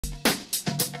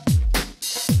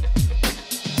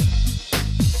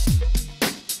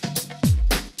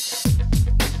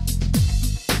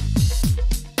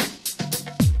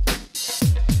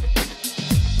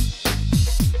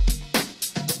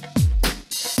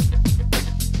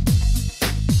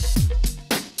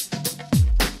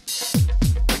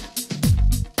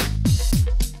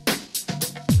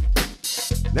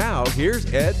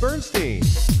here's Ed Bernstein.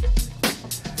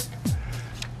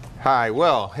 Hi,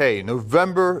 well, hey,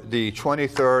 November the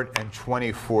 23rd and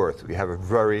 24th, we have a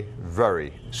very,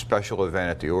 very special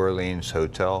event at the Orleans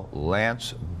Hotel.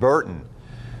 Lance Burton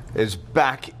is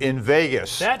back in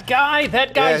Vegas. That guy's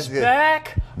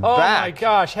back? Oh my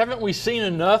gosh, haven't we seen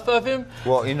enough of him?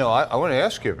 Well, you know, I want to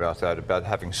ask you about that, about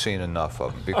having seen enough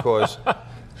of him, because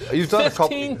you've done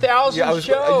 15,000 shows.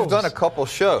 You've done a couple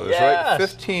shows, yes. Right?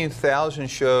 15,000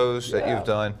 shows that you've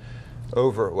done.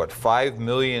 Over, what, 5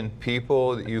 million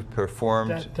people that you've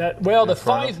performed? Well, the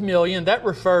 5 million, that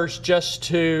refers just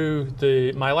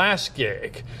to my last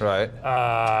gig. Right.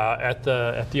 At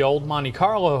the old Monte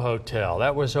Carlo Hotel.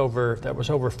 That was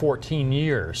over 14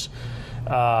 years.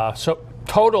 So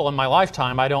total in my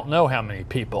lifetime, I don't know how many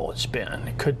people it's been.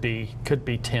 It could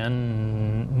be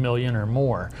 10 million or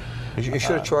more. You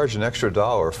should have charged an extra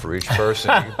 $1 for each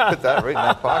person. You can put that right in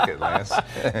that pocket, Lance.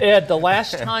 Ed, the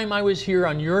last time I was here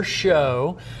on your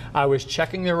show, I was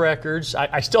checking the records.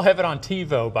 I still have it on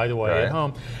TiVo, by the way, at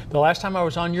home. The last time I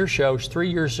was on your show was 3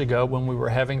 years ago when we were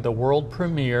having the world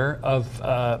premiere of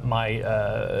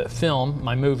my film,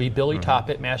 my movie, Billy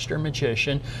Toppet, Master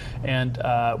Magician. And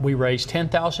we raised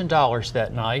 $10,000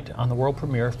 that night on the world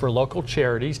premiere for local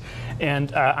charities.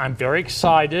 And I'm very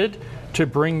excited to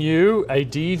bring you a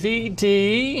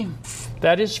DVD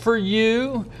that is for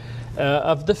you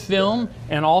of the film.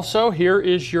 And also here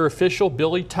is your official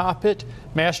Billy Toppet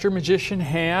Master Magician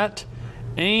hat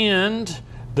and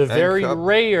the very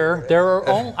rare,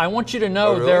 I want you to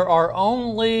know there are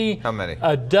only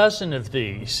a dozen of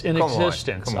these in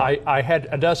existence. I had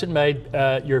a dozen made,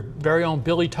 your very own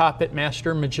Billy Toppet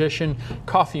Master Magician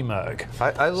coffee mug.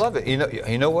 I love it.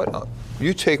 You know what?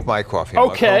 You take my coffee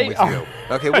mug home with you.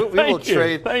 Okay,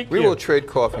 we will trade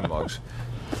coffee mugs.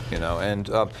 You know, and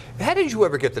how did you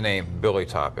ever get the name Billy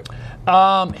Toppet?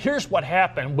 Here's what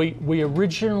happened. We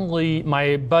originally,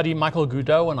 my buddy Michael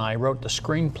Goudeau and I wrote the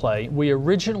screenplay. We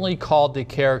originally called the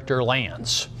character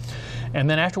Lance. And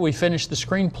then after we finished the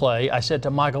screenplay, I said to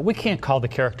Michael, we can't call the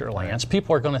character Lance.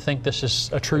 People are going to think this is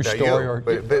a true story.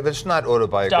 But it's not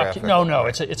autobiographical. No,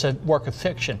 it's a work of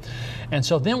fiction. And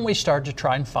so then we started to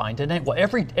try and find a name. Well,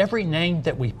 every name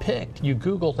that we picked, you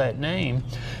Google that name,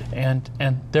 and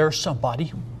there's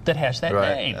somebody that has that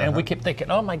name, and we kept thinking,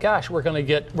 oh my gosh, we're going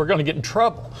to get in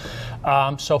trouble.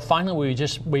 So finally,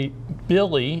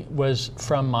 Billy was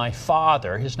from my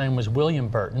father. His name was William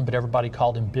Burton, but everybody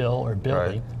called him Bill or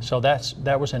Billy. So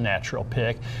that was a natural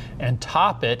pick. And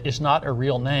Toppet is not a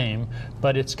real name,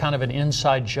 but it's kind of an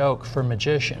inside joke for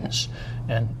magicians.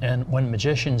 And when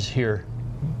magicians hear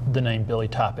the name Billy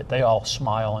Toppet, they all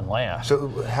smile and laugh. So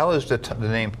how is the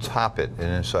name Toppet an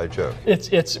inside joke?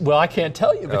 It's well, I can't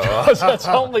tell you because that's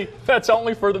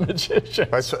only for the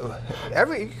magicians. Right, so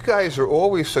you guys are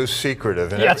always so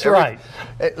secretive. And that's right.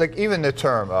 Like even the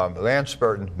term Lance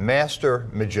Burton, Master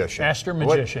Magician. Master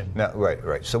Magician.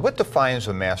 Right. So what defines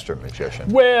a Master Magician?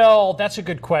 Well, that's a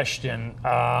good question.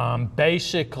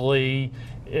 Basically,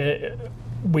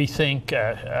 we think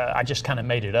I just kind of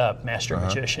made it up, Master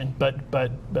Magician, but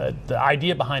the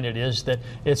idea behind it is that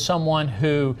it's someone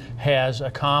who has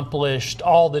accomplished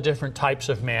all the different types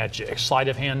of magic, sleight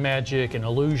of hand magic and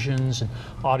illusions and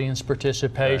audience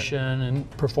participation and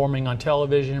performing on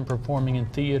television and performing in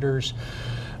theaters.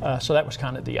 So that was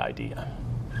kind of the idea.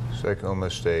 It's like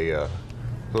almost a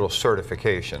little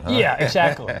certification, huh? Yeah,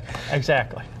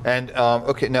 exactly. And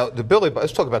okay, now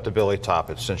let's talk about the Billy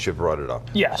Toppet since you brought it up.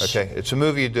 Yes. Okay, it's a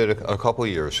movie you did a couple of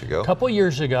years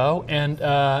ago. And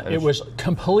it was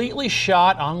completely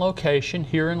shot on location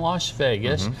here in Las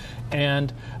Vegas.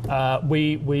 And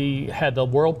we had the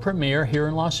world premiere here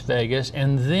in Las Vegas,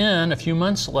 and then a few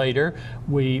months later,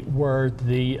 we were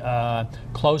the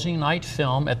closing night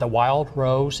film at the Wild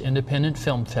Rose Independent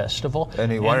Film Festival.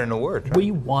 And you won an award. Right?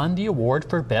 We won the award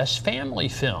for Best Family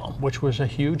Film, which was a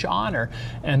huge honor.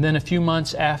 And then a few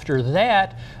months after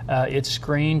that, it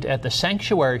screened at the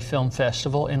Sanctuary Film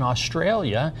Festival in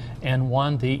Australia and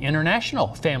won the International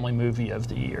Family Movie of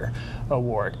the Year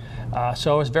award.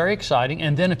 So it was very exciting.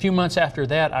 And then a few months after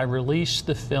that, I released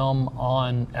the film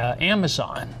on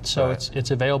Amazon. So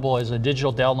it's available as a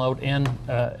digital download and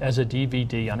as a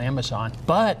DVD on Amazon.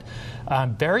 But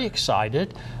I'm very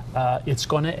excited. It's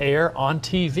going to air on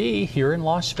TV here in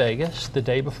Las Vegas the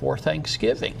day before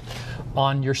Thanksgiving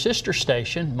on your sister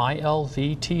station,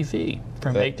 MyLV TV.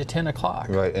 from 8 to 10 o'clock.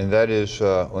 Right, and that is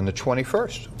on the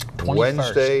 21st. 21st.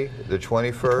 Wednesday, the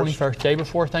 21st. 21st, day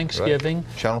before Thanksgiving.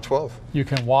 Right. Channel 12. You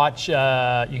can watch. You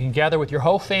can gather with your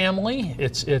whole family.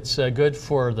 It's good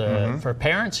for the for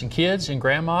parents and kids, and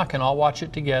grandma can all watch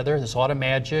it together. There's a lot of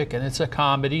magic, and it's a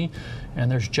comedy, and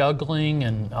there's juggling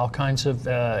and all kinds of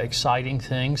exciting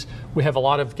things. We have a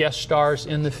lot of guest stars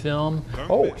in the film.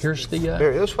 Here's the.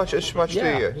 Here, let's watch. Let's watch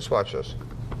let's watch this.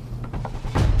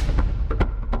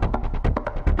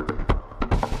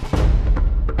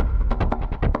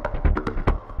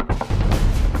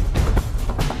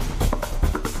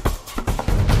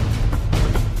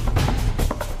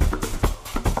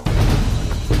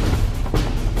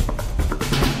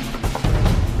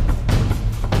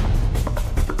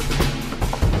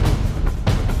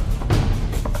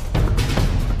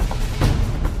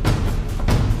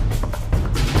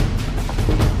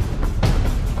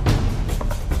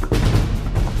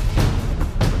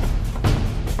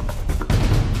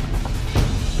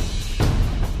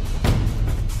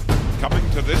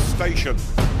 Station.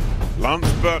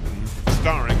 Lance Burton,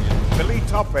 starring in Billy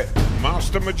Toppet,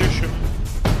 Master Magician.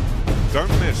 Don't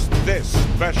miss this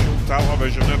special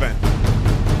television event.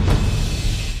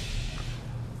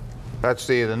 That's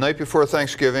the night before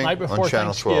Thanksgiving on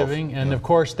Channel 12. And of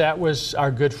course that was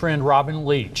our good friend Robin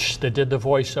Leach that did the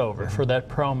voiceover for that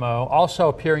promo. Also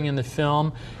appearing in the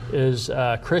film is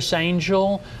Chris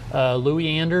Angel, Louis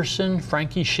Anderson,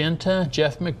 Frankie Shinta,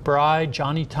 Jeff McBride,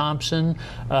 Johnny Thompson,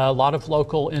 a lot of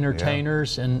local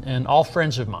entertainers, and all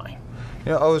friends of mine.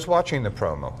 You know, I was watching the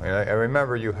promo, and I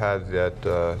remember you had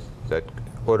that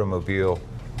automobile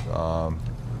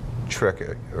trick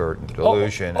or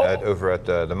illusion over at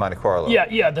the Monte Carlo.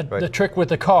 Yeah, the trick with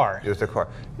the car. With the car.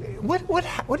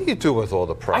 What do you do with all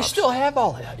the props? I still have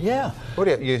all that. Yeah. What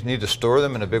do you need to store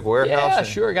them in a big warehouse? Yeah,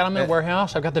 sure. I got them in a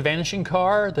warehouse. I've got the vanishing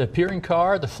car, the appearing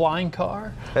car, the flying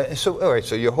car. So all right.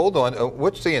 So you hold on.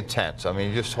 What's the intent? I mean,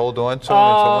 you just hold on to them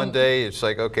until one day it's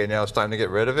like, okay, now it's time to get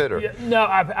rid of it, or? Yeah, no,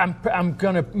 I'm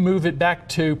going to move it back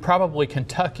to probably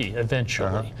Kentucky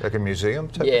eventually. Like a museum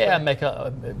type? Yeah, make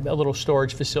a little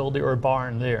storage facility or a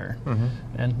barn there,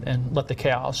 and let the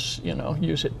cows,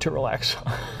 use it to relax.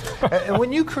 And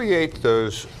when you create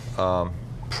those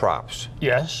props,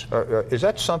 yes, is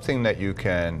that something that you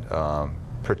can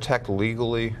protect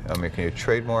legally? I mean, can you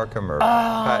trademark them or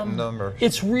patent them? Or?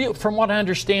 It's real. From what I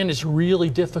understand, it's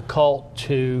really difficult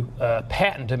to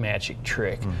patent a magic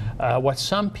trick. What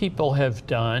some people have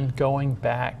done, going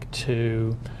back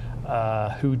to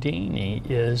Houdini,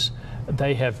 is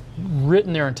they have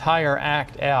written their entire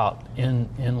act out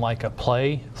in like a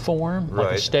play form,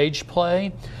 like a stage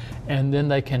play, and then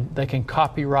they can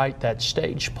copyright that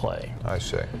stage play. I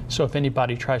see. So if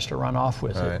anybody tries to run off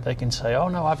with it, they can say, "Oh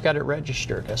no, I've got it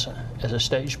registered as a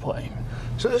stage play."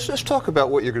 So let's talk about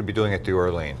what you're going to be doing at the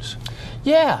Orleans.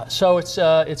 Yeah, so it's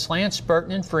Lance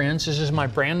Burton and Friends. This is my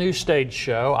brand new stage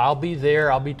show. I'll be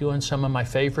there. I'll be doing some of my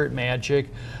favorite magic,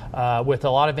 with a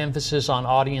lot of emphasis on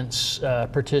audience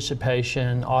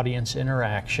participation, audience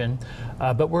interaction.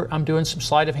 But I'm doing some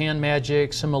sleight of hand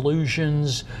magic, some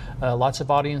illusions, lots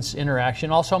of audience interaction.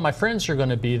 Also, my friends are going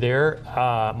to be there.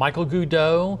 Michael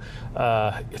Goudot,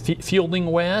 Fielding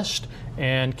West,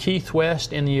 and Keith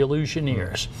West and the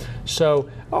Illusioneers. So,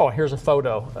 here's a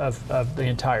photo of the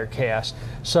entire cast.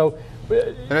 So,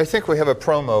 and I think we have a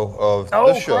promo of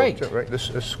this show. Great. Right?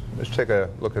 Let's take a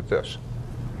look at this.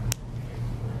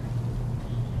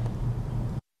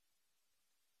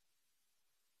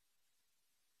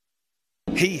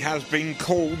 He has been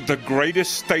called the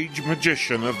greatest stage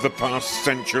magician of the past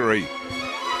century.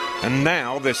 And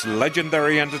now this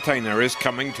legendary entertainer is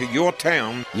coming to your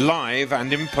town live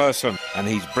and in person. And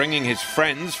he's bringing his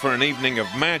friends for an evening of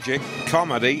magic,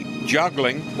 comedy,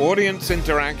 juggling, audience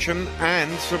interaction,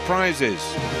 and surprises.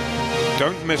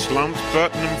 Don't miss Lance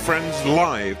Burton and Friends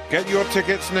live. Get your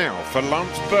tickets now for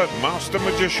Lance Burton, Master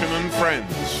Magician and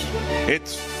Friends.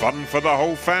 It's fun for the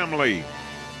whole family.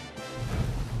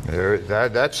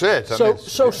 That's it.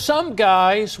 So some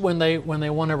guys, when they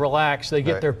want to relax, they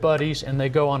get their buddies and they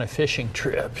go on a fishing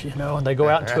trip, and they go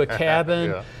out into a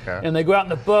cabin and they go out in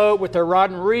the boat with their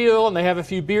rod and reel and they have a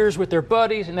few beers with their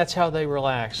buddies, and that's how they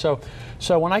relax.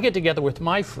 So when I get together with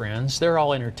my friends, they're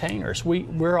all entertainers.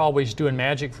 We're always doing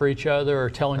magic for each other or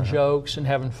telling jokes and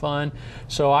having fun.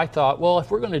 So I thought, well, if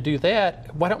we're going to do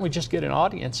that, why don't we just get an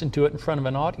audience and do it in front of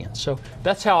an audience? So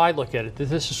that's how I look at it.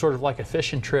 This is sort of like a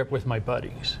fishing trip with my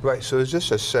buddies. Right. So is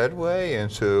this a segue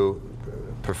into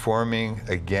performing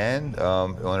again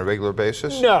on a regular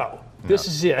basis? No. This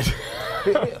is it.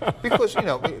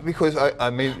 Because I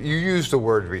mean, you use the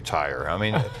word retire. I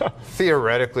mean,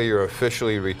 theoretically, you're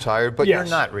officially retired, but you're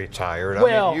not retired.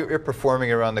 I mean, you're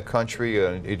performing around the country,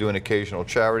 and you're doing occasional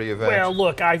charity events. Well,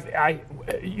 look,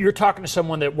 you're talking to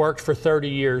someone that worked for 30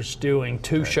 years doing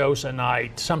 2 shows a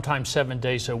night, sometimes 7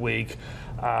 days a week.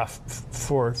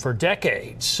 For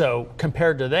decades. So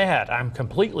compared to that, I'm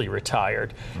completely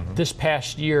retired. This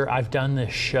past year, I've done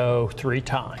this show 3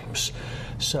 times.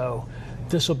 So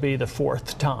this will be the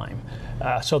 4th time.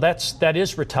 So that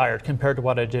is retired compared to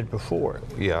what I did before.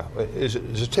 Yeah. Does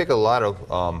it take a lot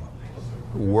of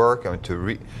work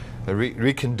to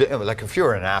like if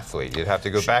you're an athlete, you'd have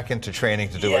to go back into training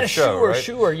to do a show, right?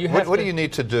 Sure. What do you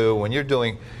need to do when you're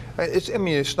doing?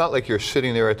 It's not like you're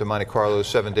sitting there at the Monte Carlo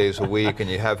 7 days a week and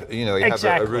you have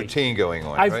a routine going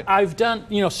on, right? I've done,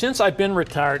 since I've been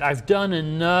retired, I've done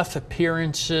enough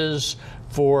appearances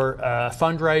for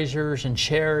fundraisers and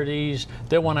charities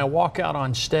that when I walk out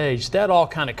on stage, that all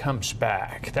kind of comes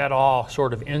back. That all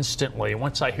sort of instantly,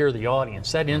 once I hear the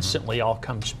audience, that instantly all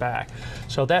comes back.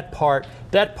 So that part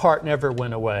never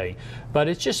went away. But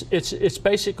it's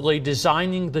basically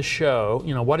designing the show,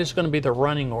 what is going to be the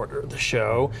running order of the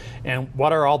show and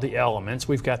what are all the elements.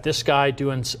 We've got this guy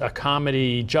doing a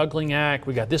comedy juggling act,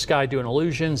 we got this guy doing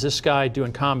illusions, this guy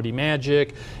doing comedy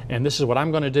magic, and this is what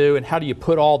I'm going to do, and how do you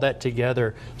put all that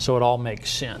together so it all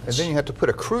makes sense. And then you have to put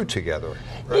a crew together,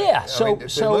 right? Yeah,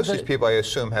 most of these people, I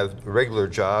assume, have regular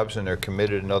jobs and they're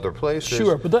committed in other places.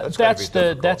 Sure, but that's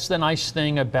the nice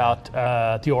thing about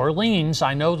the Orleans.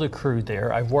 I know the crew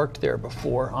there. I've worked there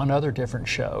before on other different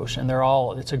shows, and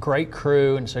it's a great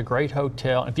crew and it's a great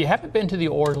hotel. If you haven't been to the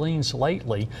Orleans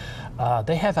lately,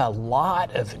 they have a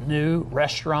lot of new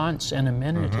restaurants and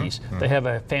amenities. They have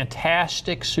a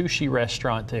fantastic sushi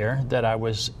restaurant there that I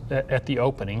was at the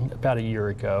opening about a year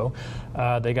ago.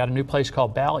 They got a new place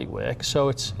called Ballywick,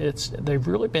 so they've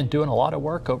really been doing a lot of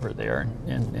work over there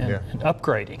and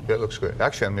upgrading. That looks good.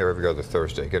 Actually, I'm there every other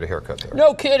Thursday. Get a haircut there.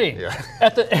 No kidding. Yeah.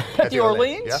 At the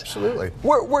Orleans? Yeah, absolutely.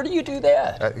 Where do you do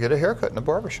that? Get a haircut in a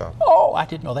barbershop. Oh, I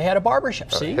didn't know they had a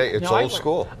barbershop. See, hey, it's old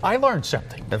school. I learned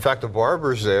something. In fact, the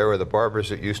barbers there are the barbers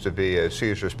that used to be at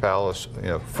Caesar's Palace,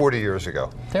 40 years ago.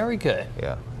 Very good.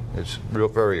 Yeah, it's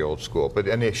very old school. But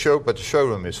the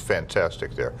showroom is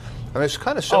fantastic there. I mean, it's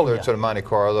kind of similar to the Monte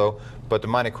Carlo, but the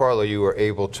Monte Carlo you were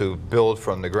able to build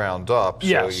from the ground up.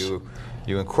 Yes. So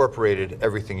you incorporated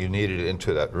everything you needed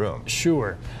into that room.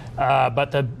 Sure.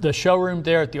 But the showroom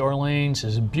there at the Orleans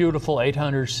is a beautiful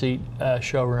 800-seat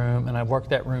showroom, and I've worked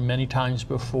that room many times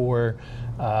before.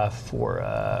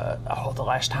 The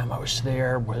last time I was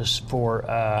there was for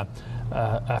a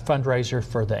fundraiser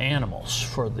for the animals.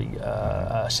 For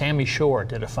the Sammy Shore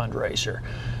did a fundraiser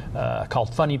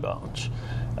called Funny Bones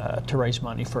to raise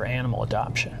money for animal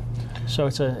adoption. So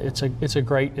it's a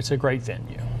great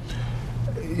venue.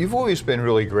 You've always been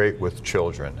really great with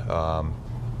children.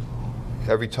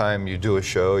 Every time you do a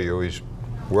show, you're always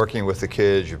working with the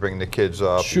kids, you bring the kids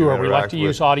up. Sure, we like to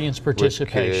use audience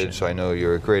participation. Kids. I know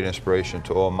you're a great inspiration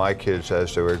to all my kids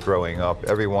as they were growing up.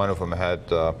 Every one of them had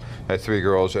 3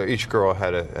 girls. Each girl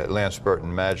had a Lance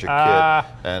Burton magic kit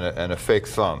and a fake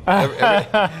thumb.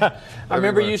 I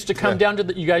remember you used to come down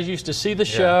to you guys used to see the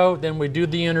show, then we'd do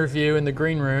the interview in the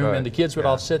green room, and the kids would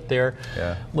all sit there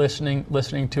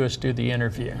listening to us do the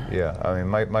interview. Yeah, I mean,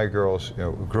 my girls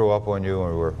grew up on you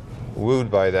and were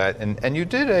wooed by that. And you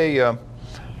did a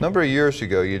number of years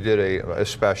ago, you did a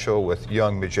special with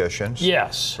young magicians.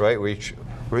 Yes. Right?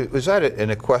 Was that in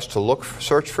a quest to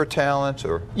search for talent,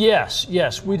 or?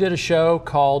 Yes. We did a show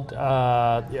called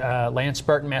Lance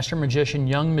Burton, Master Magician,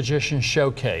 Young Magician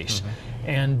Showcase.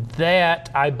 And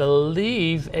that, I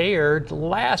believe, aired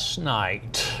last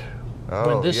night.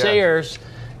 When this airs,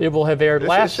 it will have aired last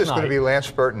night. This is going to be Lance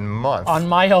Burton month. On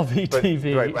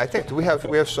MyLV-TV. Right. I think we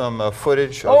have some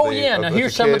footage of now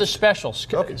here's some of the specials.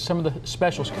 Okay. Some of the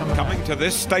specials coming to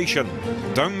this station.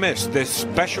 Don't miss this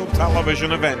special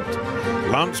television event.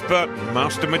 Lance Burton,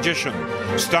 Master Magician,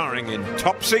 starring in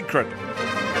Top Secret,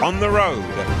 On the Road,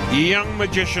 Young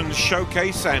Magicians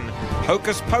Showcase, and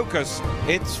Hocus Pocus,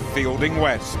 It's Fielding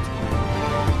West.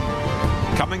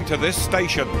 Coming to this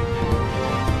station.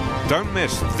 Don't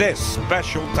miss this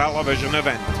special television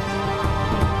event.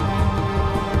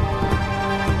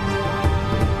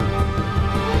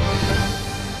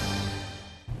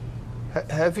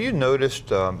 Have you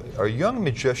noticed, are young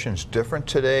magicians different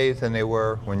today than they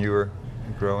were when you were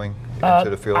growing into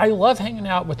the field? I love hanging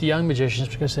out with the young magicians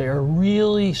because they are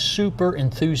really super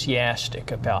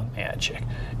enthusiastic about magic.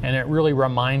 And it really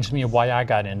reminds me of why I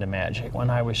got into magic when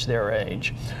I was their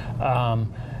age.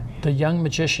 The young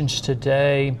magicians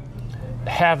today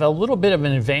have a little bit of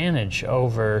an advantage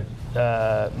over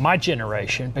my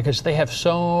generation, because they have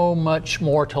so much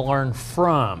more to learn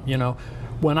from. You know,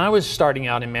 when I was starting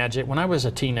out in magic, when I was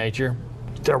a teenager,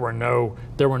 there were no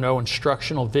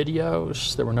instructional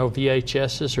videos, there were no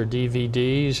VHSs or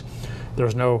DVDs, there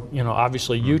was no, you know,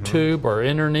 obviously YouTube or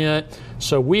internet.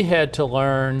 So we had to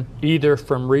learn either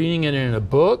from reading it in a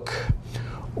book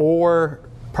or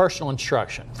personal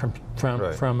instruction from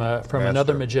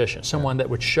another magician, someone that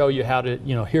would show you how to,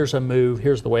 you know, here's a move,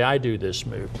 here's the way I do this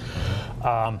move.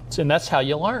 And that's how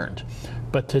you learned.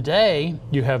 But today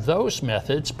you have those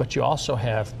methods, but you also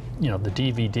have, you know, the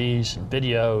DVDs and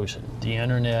videos and the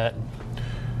internet.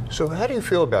 So how do you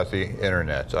feel about the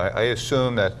internet? I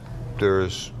assume that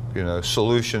there's, you know,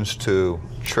 solutions to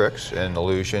tricks and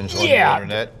illusions on the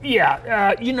internet.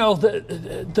 Yeah, you know,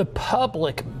 the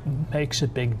public makes a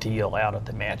big deal out of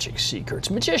the magic secrets.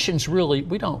 Magicians really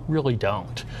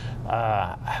don't.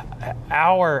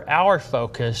 Our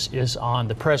focus is on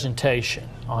the presentation,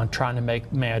 on trying to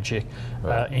make magic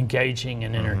engaging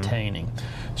and entertaining.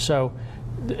 So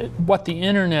what the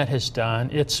internet has done,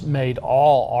 it's made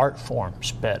all art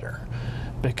forms better,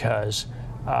 because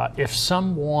if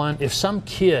some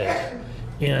kid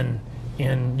in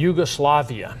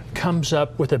Yugoslavia comes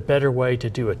up with a better way to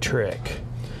do a trick,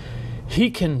 he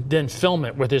can then film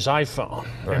it with his iPhone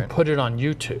and put it on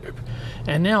YouTube.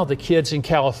 And now the kids in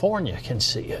California can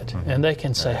see it, and they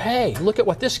can say, hey, look at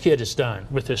what this kid has done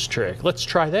with this trick. Let's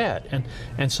try that.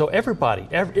 And so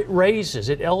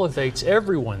it elevates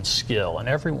everyone's skill and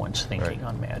everyone's thinking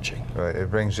on magic. Right,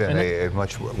 it brings in a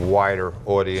much wider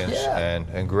audience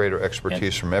and greater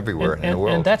expertise from everywhere in the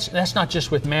world. And that's not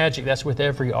just with magic, that's with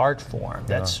every art form.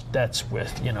 That's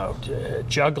with, you know,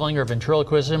 juggling or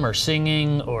ventriloquism or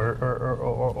singing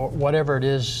or whatever it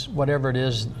is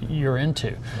you're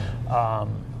into.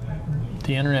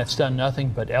 The internet's done nothing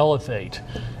but elevate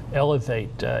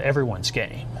everyone's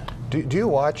game. Do you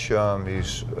watch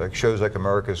these shows like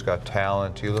America's Got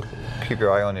Talent? Do you keep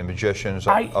your eye on the magicians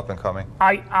up and coming?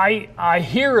 I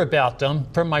hear about them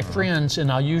from my friends, and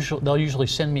they'll usually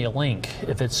send me a link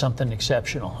if it's something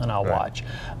exceptional, and I'll watch.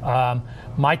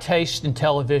 My taste in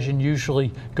television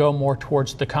usually go more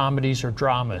towards the comedies or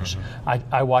dramas.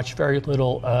 I watch very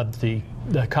little of the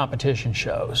competition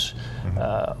shows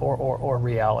or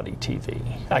reality TV.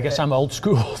 I guess I'm old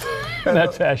school in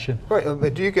that fashion. Right.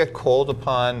 But do you get called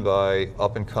upon by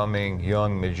up-and-coming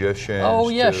young magicians? Oh,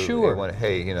 yeah, sure.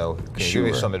 Hey, you know, can you give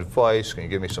me some advice? Can you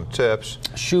give me some tips?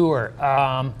 Sure.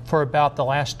 For about the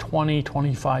last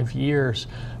 25 years,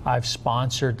 I've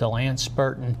sponsored the Lance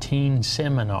Burton Teen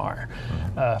Seminar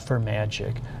for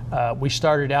magic. We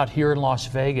started out here in Las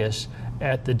Vegas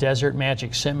at the Desert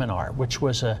Magic Seminar, which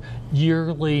was a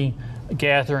yearly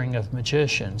gathering of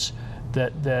magicians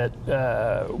that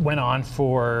went on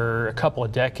for a couple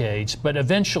of decades. But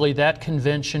eventually that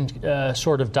convention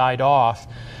sort of died off.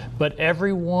 But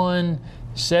everyone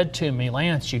said to me,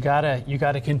 Lance, you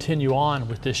gotta continue on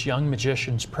with this Young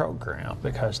Magicians program,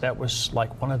 because that was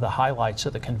like one of the highlights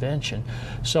of the convention.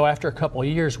 So after a couple of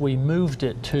years, we moved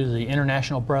it to the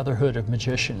International Brotherhood of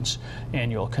Magicians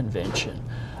annual convention.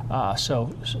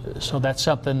 So that's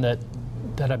something that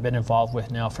I've been involved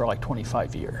with now for like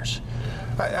 25 years.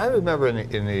 I remember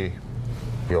in the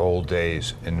old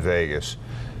days in Vegas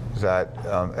that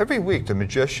every week the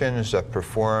magicians that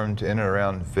performed in and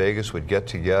around Vegas would get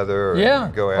together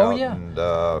and go out.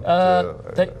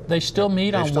 And they still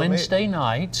meet on Wednesday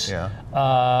nights.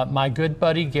 Yeah. My good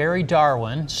buddy Gary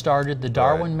Darwin started the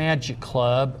Darwin Magic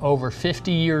Club over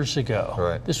 50 years ago.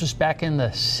 Right. This was back in the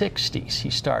 60s he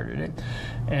started it.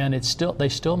 And they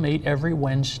still meet every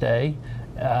Wednesday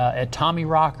at Tommy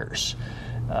Rocker's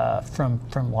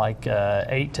from like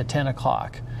 8 to 10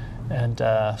 o'clock. And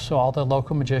so all the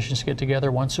local magicians get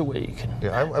together once a week.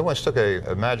 Yeah, I once took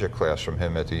a magic class from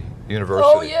him at the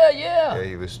university. Oh, yeah.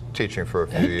 He was teaching for a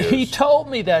few years. He told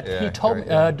me that. Yeah, he told me.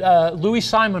 Louis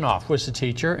Simonoff was the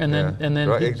teacher, and then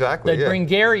they'd bring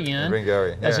Gary in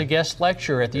as a guest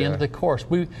lecturer at the end of the course.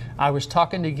 I was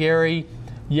talking to Gary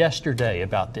yesterday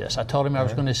about this. I told him I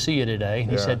was going to see you today,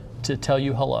 and he said to tell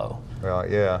you hello. Well,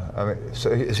 yeah. I mean, so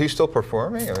is he still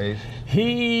performing? I mean,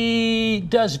 he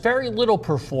does very little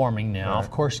performing now.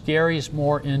 Of course, Gary's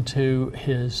more into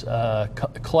his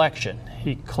collection.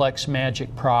 He collects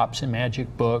magic props and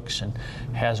magic books, and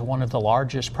has one of the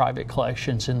largest private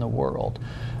collections in the world.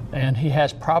 And he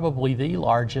has probably the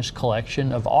largest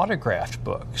collection of autographed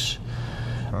books.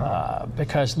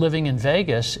 Because living in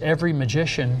Vegas, every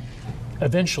magician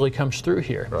eventually comes through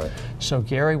here. Right. So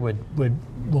Gary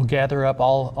will gather up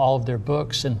all of their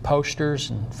books and posters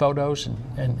and photos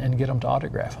and get them to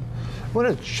autograph them. I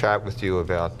want to chat with you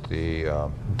about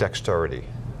the dexterity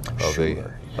of a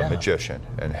magician,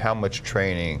 and how much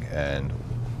training and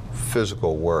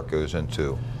physical work goes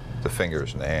into the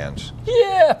fingers and the hands.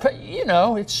 Yeah, but you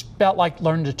know, it's about like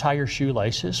learning to tie your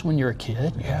shoelaces when you're a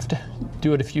kid. You have to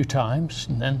do it a few times,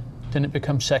 and then it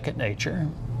becomes second nature.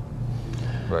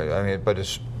 Right, I mean, but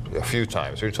it's a few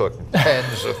times. We're talking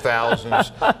tens of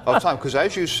thousands of times. Because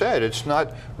as you said, it's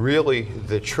not really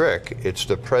the trick, it's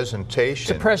the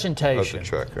presentation. It's the presentation of the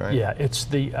trick, right? Yeah, it's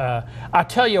the, I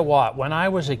tell you what, when I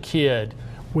was a kid,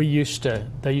 they used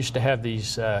to have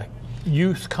these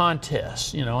youth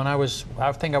contests, you know, and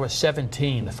I think I was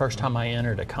 17 the first time I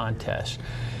entered a contest.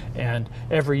 And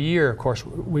every year, of course,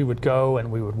 we would go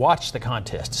and we would watch the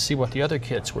contest to see what the other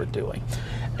kids were doing.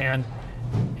 And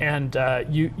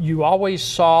you always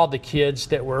saw the kids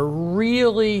that were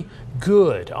really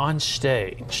good on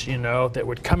stage, you know, that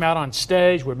would come out on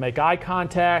stage, would make eye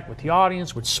contact with the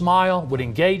audience, would smile, would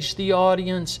engage the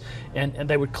audience, and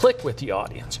they would click with the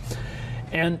audience.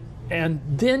 And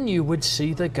then you would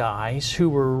see the guys who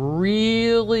were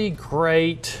really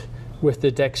great with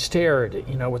the dexterity,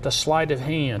 you know, with the sleight of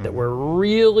hand, that were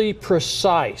really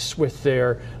precise with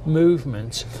their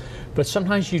movements. But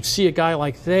sometimes you'd see a guy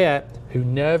like that who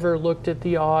never looked at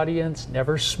the audience,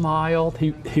 never smiled.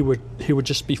 He would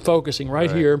just be focusing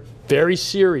right here, very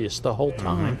serious the whole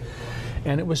time.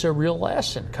 And it was a real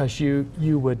lesson, because you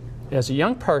would, as a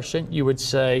young person, you would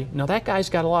say, no, that guy's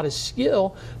got a lot of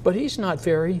skill, but he's not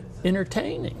very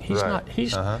entertaining. He's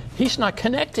not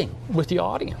connecting with the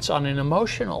audience on an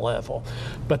emotional level.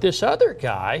 But this other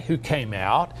guy who came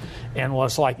out and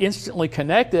was like instantly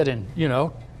connected and, you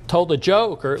know, told a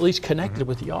joke, or at least connected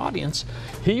with the audience,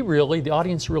 the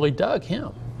audience really dug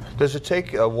him. Does it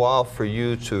take a while for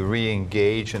you to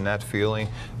re-engage in that feeling?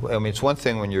 I mean, it's one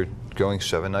thing when you're going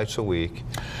 7 nights a week.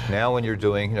 Now when you're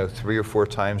doing, you know, 3 or 4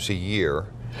 times a year.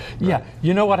 Yeah,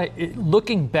 you know what,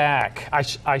 looking back,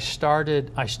 I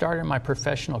started my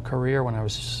professional career when I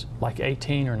was like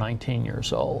 18 or 19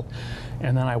 years old.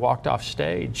 And then I walked off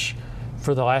stage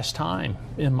for the last time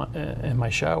in my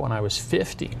show when I was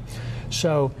 50.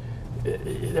 So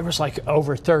there was like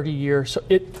over 30 years. So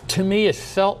to me, it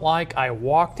felt like I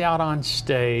walked out on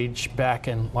stage back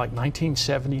in like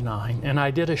 1979, and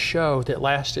I did a show that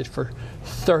lasted for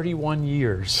 31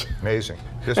 years. Amazing.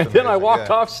 Just and then I walked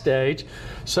off stage.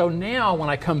 So now when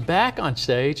I come back on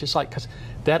stage, it's like, cause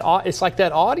it's like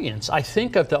that audience. I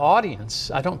think of the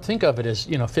audience. I don't think of it as,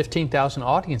 you know, 15,000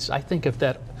 audience. I think of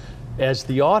that as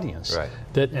the audience. Right.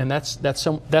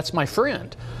 That's my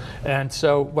friend. And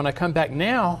so when I come back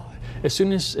now, as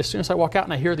soon as I walk out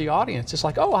and I hear the audience, it's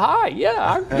like, oh, hi,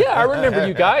 I remember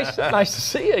you guys. Nice to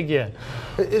see you again.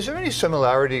 Is there any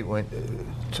similarity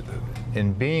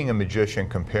in being a magician,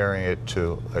 comparing it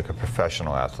to like a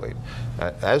professional athlete?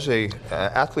 As an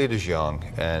athlete is young,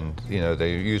 and you know they're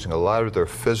using a lot of their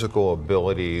physical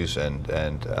abilities, and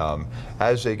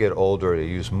as they get older, they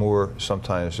use more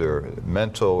sometimes their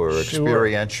mental or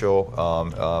experiential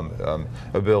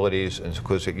abilities, and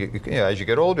because as you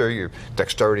get older, your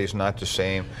dexterity is not the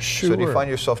same. Sure. So do you find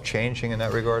yourself changing in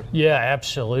that regard? Yeah,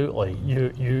 absolutely.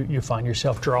 You find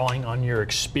yourself drawing on your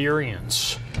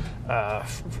experience.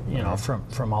 You know,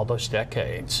 from all those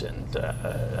decades, and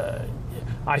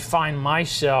I find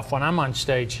myself when I'm on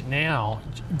stage now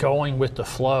going with the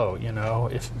flow. You know,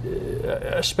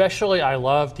 especially I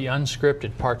love the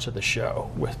unscripted parts of the show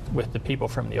with the people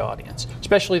from the audience,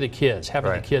 especially the kids,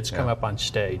 having the kids come up on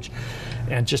stage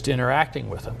and just interacting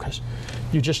with them, because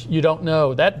you don't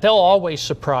know that they'll always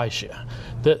surprise you.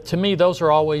 To me, those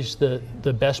are always the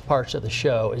best parts of the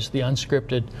show, is the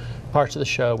unscripted parts of the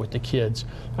show with the kids.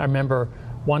 I remember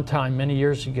one time many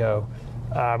years ago,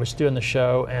 I was doing the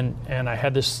show, and I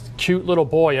had this cute little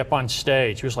boy up on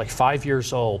stage. He was like 5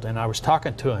 years old, and I was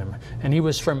talking to him, and he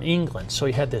was from England, so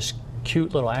he had this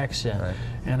cute little accent. Right.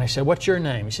 And I said, what's your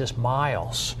name? He says,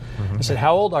 Miles. I said,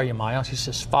 how old are you, Miles? He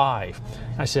says, 5.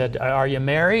 I said, are you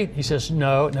married? He says,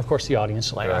 no. And of course the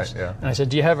audience laughs. Right, yeah. And I said,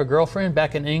 do you have a girlfriend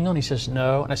back in England? He says,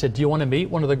 no. And I said, do you want to meet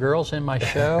one of the girls in my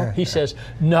show? He says,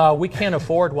 no, we can't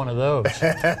afford one of those.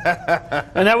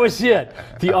 And that was it.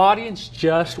 The audience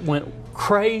just went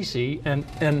crazy,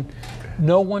 and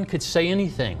no one could say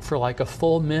anything for like a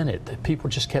full minute. The people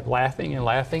just kept laughing and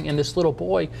laughing, and this little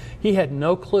boy, he had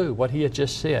no clue what he had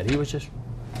just said. He was just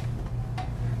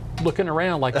looking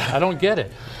around like, I don't get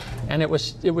it. And it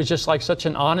was just like such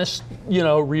an honest, you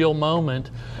know, real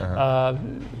moment,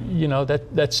 you know,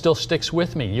 that still sticks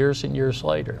with me years and years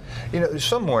later. You know,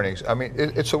 some mornings, I mean,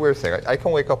 it's a weird thing. I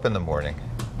can wake up in the morning,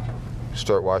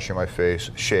 start washing my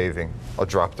face, shaving, I'll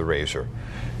drop the razor.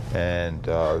 And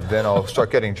then I'll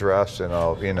start getting dressed, and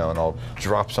I'll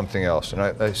drop something else. And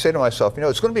I say to myself,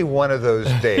 it's going to be one of those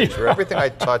days where everything I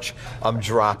touch, I'm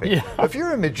dropping. Yeah. If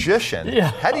you're a magician,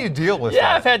 how do you deal with that?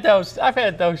 Yeah, I've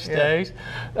had those days.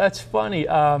 That's funny.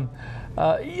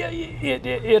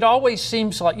 It always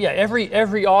seems like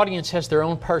every audience has their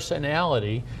own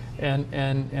personality,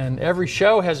 and every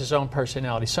show has its own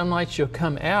personality. Some nights you'll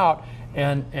come out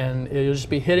and it'll just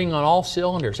be hitting on all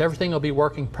cylinders. Everything will be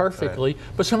working perfectly,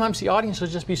 but sometimes the audience will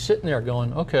just be sitting there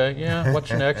going, okay, yeah,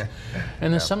 what's next?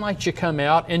 And then some nights you come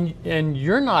out and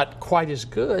you're not quite as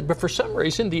good, but for some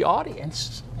reason the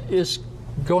audience is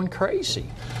going crazy.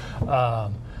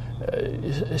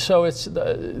 So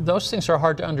those things are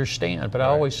hard to understand, but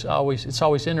it's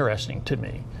always interesting to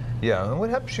me. Yeah, and what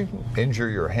happens if you injure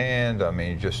your hand? I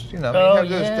mean, you have those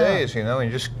days, and you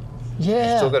just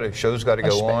show's got to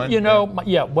go on.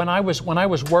 When I was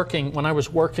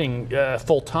working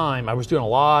full time, I was doing a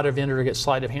lot of intricate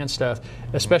sleight of hand stuff,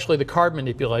 especially the card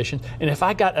manipulation. And if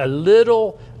I got a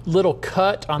little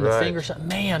cut on the fingers,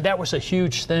 man, that was a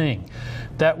huge thing.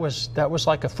 That was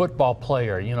like a football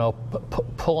player,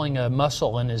 pulling a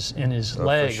muscle in his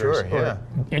leg or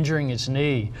injuring his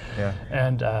knee. Yeah.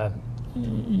 And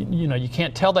you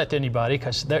can't tell that to anybody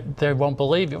because they won't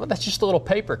believe you. Well, that's just a little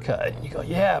paper cut. And you go,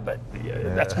 but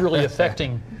that's really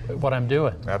affecting what I'm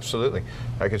doing. Absolutely,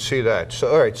 I can see that. So,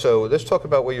 all right, so let's talk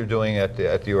about what you're doing at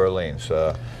the Orleans.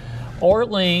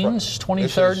 Orleans,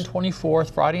 23rd and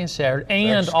 24th, Friday and Saturday,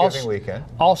 and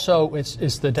also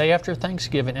it's the day after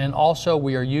Thanksgiving, and also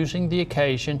we are using the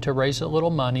occasion to raise a little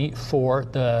money for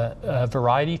the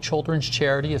Variety Children's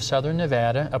Charity of Southern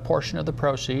Nevada. A portion of the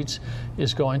proceeds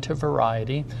is going to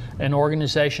Variety, an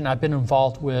organization I've been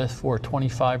involved with for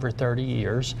 25 or 30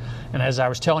 years. And as I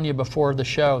was telling you before the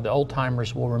show, the old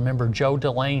timers will remember Joe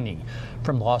Delaney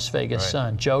from Las Vegas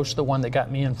Sun. Joe's the one that got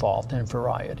me involved in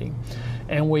Variety.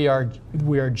 And we are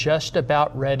just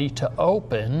about ready to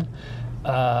open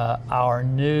our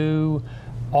new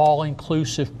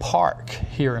all-inclusive park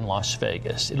here in Las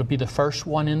Vegas. It'll be the first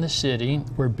one in the city.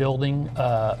 We're building,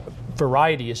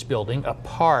 Variety is building a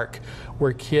park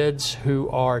where kids who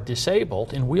are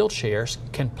disabled in wheelchairs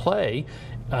can play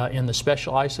in the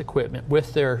specialized equipment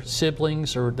with their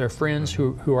siblings or their friends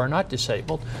who are not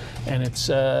disabled, and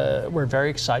we're very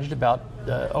excited about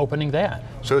opening that.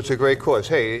 So it's a great cause.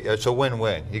 Hey, it's a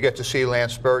win-win. You get to see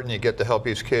Lance Burton, you get to help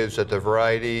these kids at the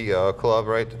Variety Club,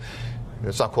 right?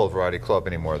 It's not called Variety Club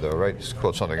anymore, though, right? It's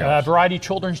called something else. Variety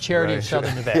Children's Charity of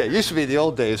Southern Nevada. Yeah, it used to be the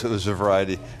old days. It was a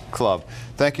Variety Club.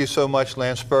 Thank you so much,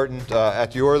 Lance Burton,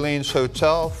 at the Orleans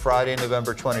Hotel, Friday,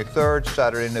 November 23rd,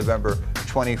 Saturday, November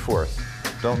 24th.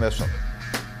 Don't miss them.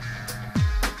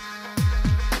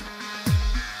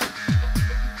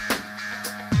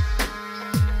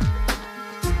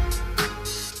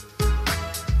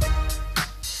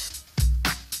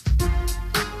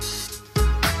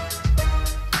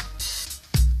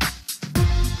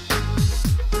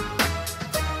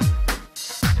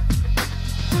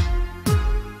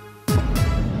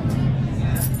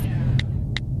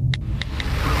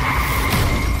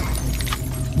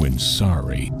 When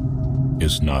sorry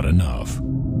is not enough.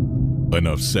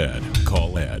 Enough said.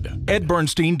 Call Ed.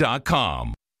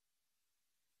 EdBernstein.com.